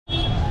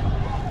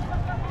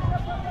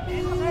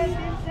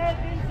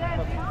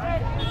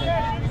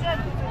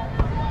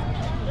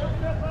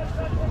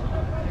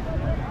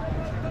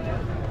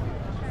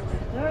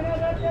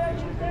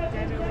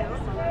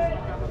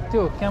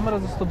त्यो क्यामेरा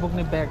जस्तो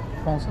बोक्ने ब्याग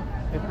पाउँछ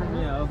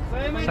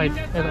साइड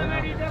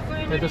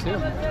यता छ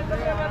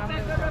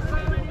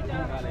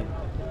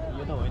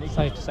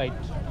साइड साइड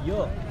यो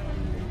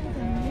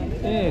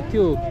ए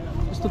त्यो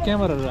यस्तो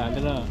क्यामेराहरू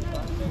हालेर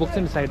बोक्छ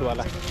नि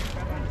साइडवाला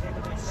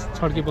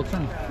छड्के बोक्छ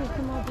नि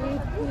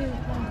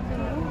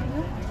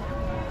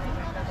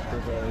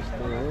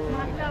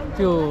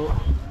त्यो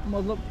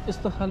मतलब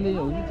यस्तो खाले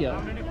हो कि क्या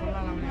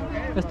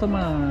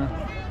यस्तोमा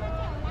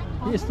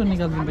यस्तो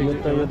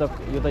निकाल्दिन्छ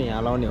यो त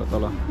यहाँ लाउने हो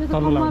तल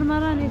तल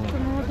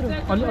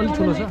अलि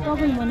ठुलो छ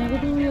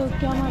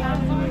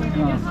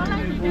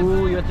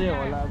यो चाहिँ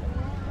होला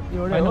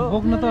होइन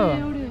बोक्न त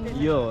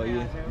यो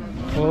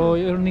हो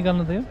यो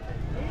निकाल्नु त यो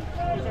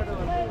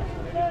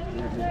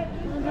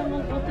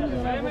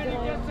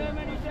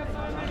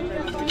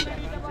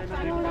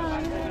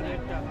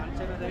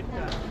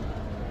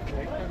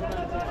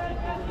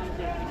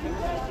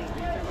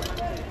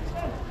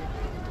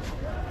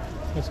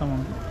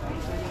सामान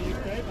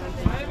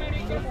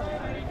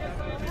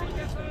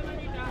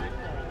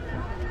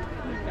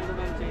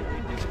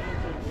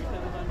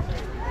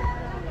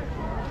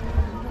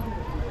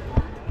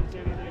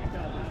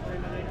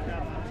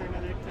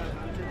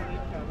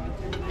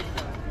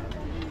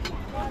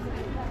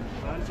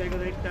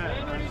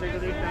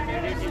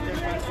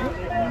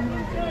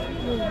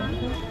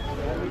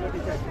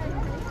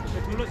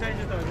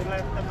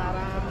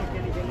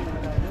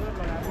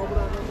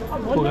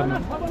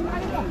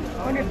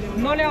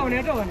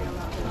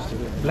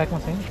ब्ल्याकमा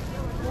छैन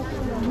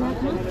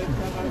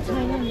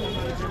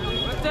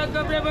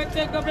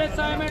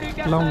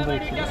लाउँदै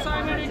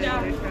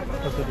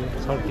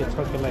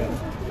छड्के लगाएर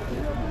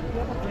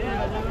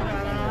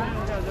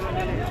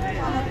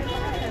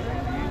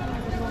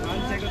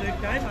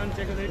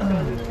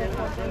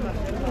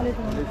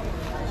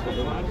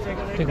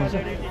ठिक हुन्छ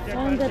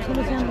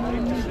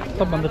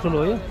सबभन्दा ठुलो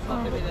हो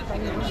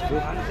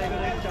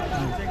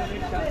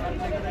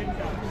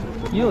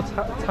यो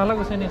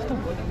छालाको छैन यस्तो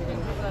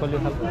बलियो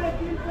खालको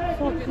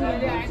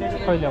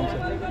कहिले आउँछ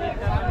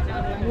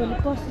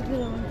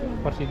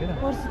पर्सितिर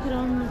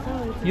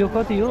यो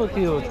कति हो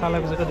त्यो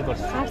छालाको चाहिँ कति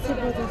पर्छ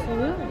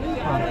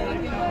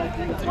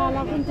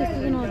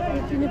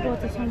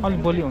अलिक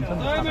बलियो हुन्छ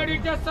नि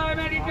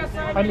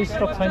अहिले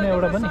स्टक छैन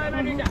एउटा पनि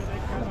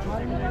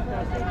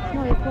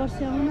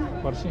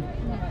पर्सि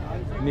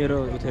मेरो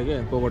थियो क्या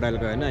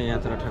कोकोडाइलको होइन यहाँ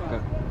तर ठक्क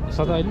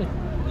सदा अहिले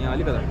यहाँ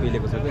अलिकति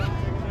खुइलेको छ कि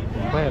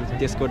भइहाल्छ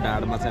त्यसको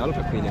ढाडमा चाहिँ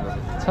हल्का खुइलेको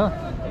छ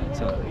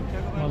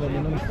मलाई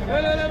लिनु नि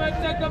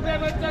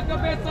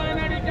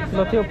ल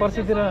त्यो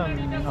पर्सितिर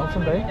आउँछ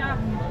नि त है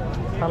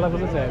छालाको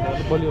चाहिँ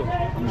अलिक बलियो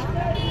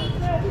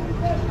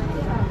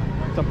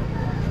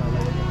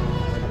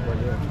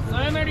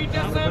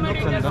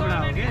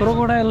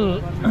क्रोकोडाइल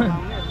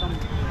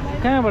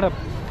कहाँबाट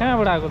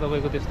आएको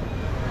तपाईँको त्यस्तो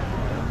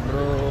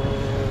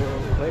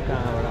खै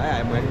कहाँबाट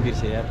आयो मैले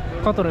बिर्सेँ यार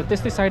कत्रो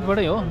त्यस्तै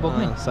साइडबाटै हो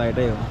बोक्ने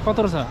साइडै हो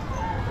कत्रो छ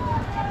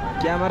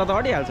क्यामेरा त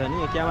अडिहाल्छ नि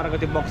क्यामेराको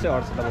त्यो बक्सै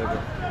अट्छ तपाईँको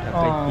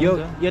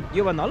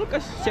योभन्दा हल्का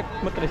सेक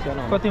मात्रै छ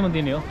कतिमा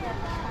दिने हो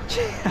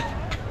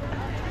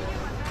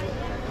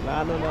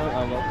लानु न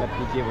अब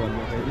कति के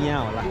भन्नु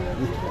यहाँ होला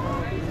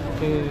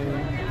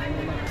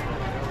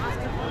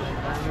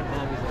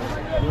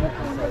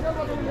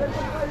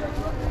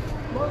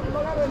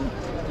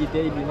कि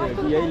त्यही लिने हो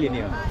कि यही लिने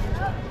हो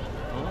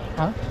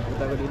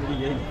उताको लिने कि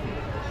यही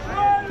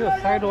त्यो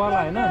साइडवाला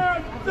होइन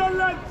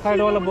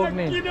साइडवाला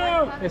बोक्ने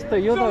यस्तो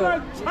यो त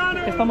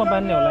यस्तोमा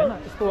बान्ने होला होइन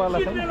यस्तोवाला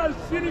छैन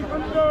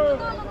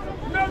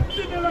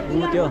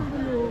त्यो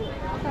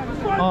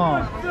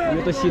यो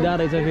त सिधा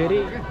रहेछ फेरि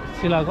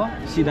सिलाको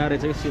सिधा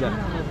रहेछ कि सिधा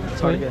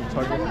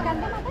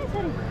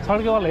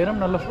छड्केवाला हेरौँ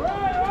न ल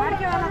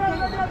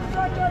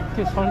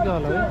त्यो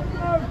छड्केवाला हो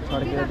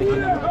छड्केर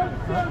देखिन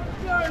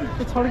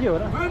त्यो छड्के हो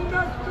र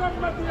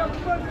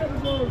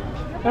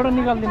एउटा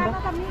निकालिदिनु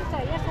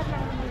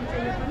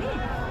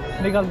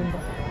त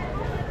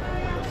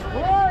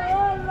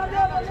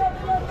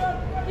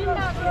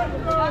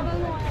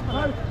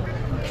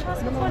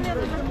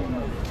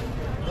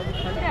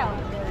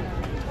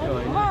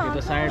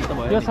यो साइड त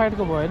भयो यो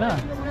साइडको भयो होइन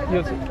यो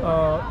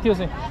त्यो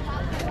चाहिँ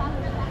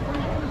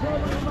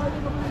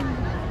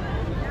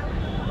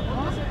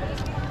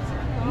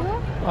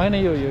होइन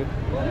यो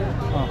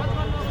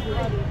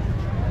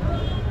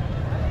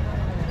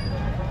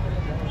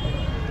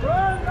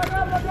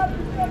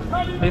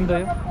लिन्छ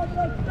यो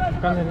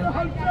कहाँ जाने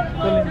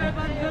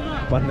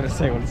 15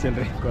 सेकेन्ड सेल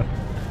रेको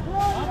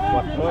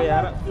हो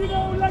यार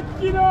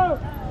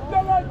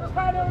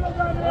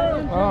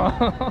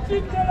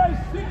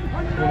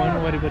घुमाउनु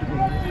वरिपरि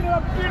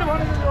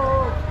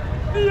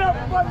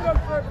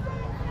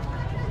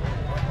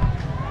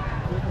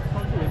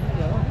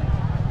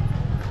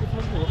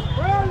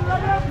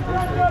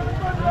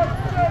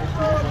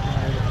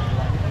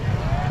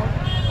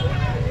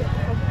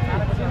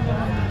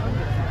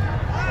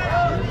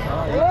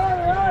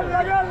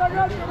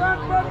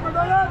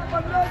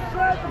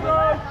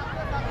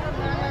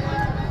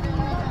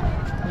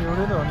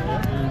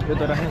यो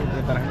त राख्ने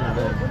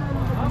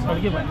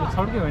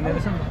छड्के होइन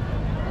रहेछ नि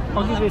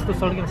अघिको यस्तो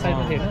सड्किने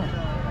साइडमा थिएन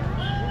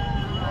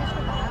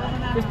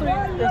यस्तो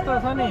यस्तो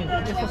छ नि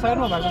यस्तो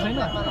साइडमा भएको छैन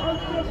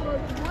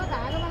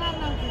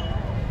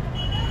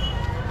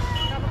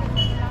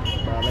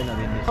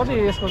कति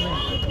यसको चाहिँ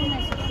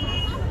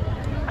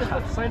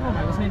साइडमा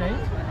भएको छैन है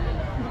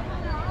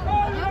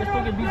यस्तो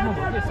के बिचमा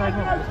भयो कि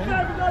साइडमा भएको छैन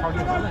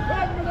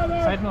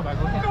साइडमा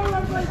भएको क्या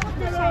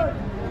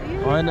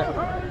होइन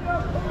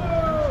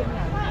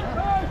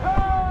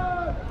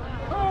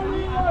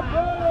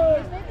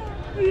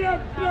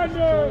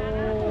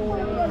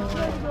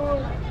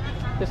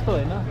त्यस्तो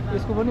होइन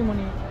यसको पनि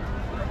मुनि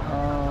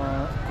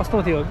कस्तो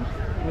थियो कि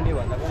मुनि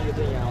भन्दा पनि यो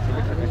चाहिँ यहाँ आउँछ कि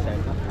ठ्याक्कै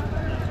साइडमा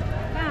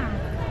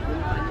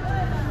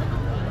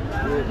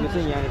यो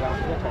चाहिँ यहाँनिर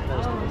आउँछ क्या ठ्याक्कै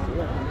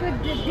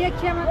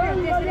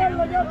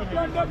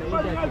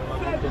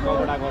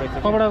यस्तो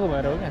कपडाको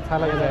भएर हो क्या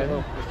छालाको जाएको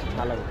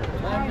छालाको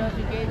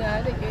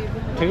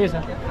ठिकै छ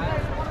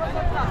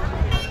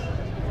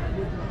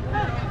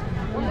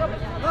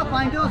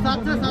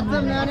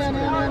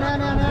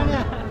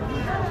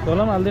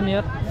तोला पनि हालिदिनु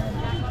यार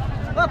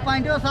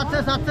पाइन्टो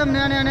 700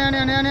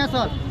 नयाँ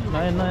सर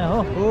नयाँ नयाँ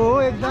हो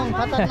एकदम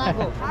खतरनाक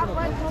हो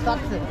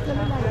 700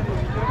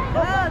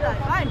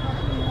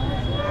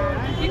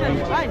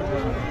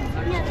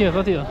 के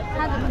कति हो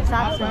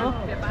 700 हो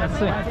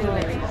 700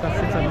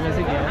 छ भने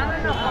चाहिँ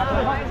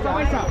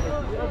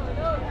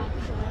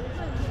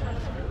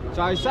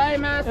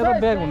एउटा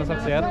ब्याग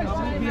हुनसक्छ यार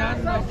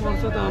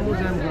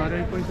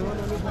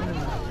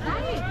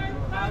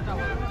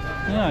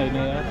यहाँ होइन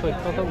यार खोइ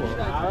कता भयो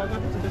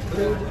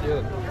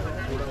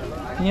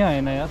यहाँ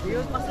होइन यार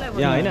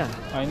यहाँ होइन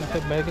होइन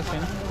खोइ ब्यागै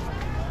छैन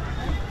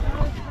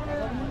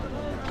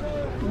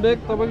ब्याग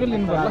तपाईँकै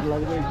लिनु पर्ला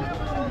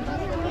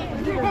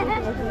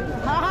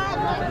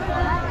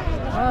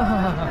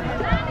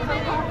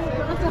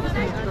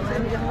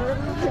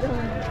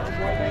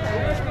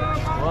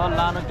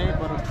लानु त्यही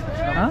पऱ्यो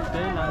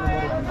त्यही लानु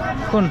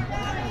कुन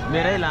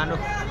मेरै लानु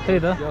त्यही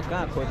त यो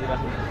कहाँ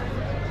खोजिराख्नु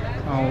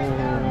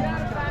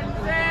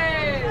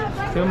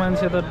त्यो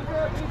मान्छे त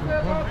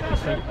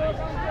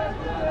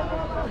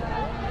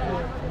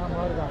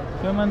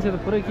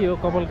पुरै के हो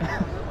कपाल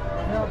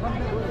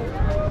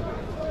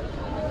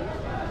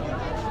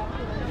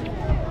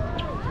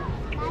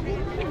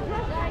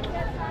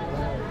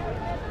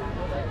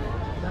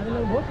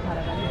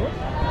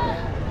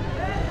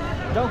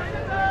जाउँ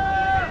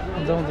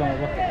जाउँ जाउँ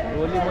अब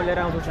गोली म लिएर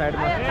आउँछु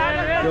साइडमा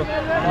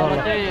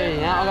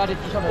यहाँ अगाडि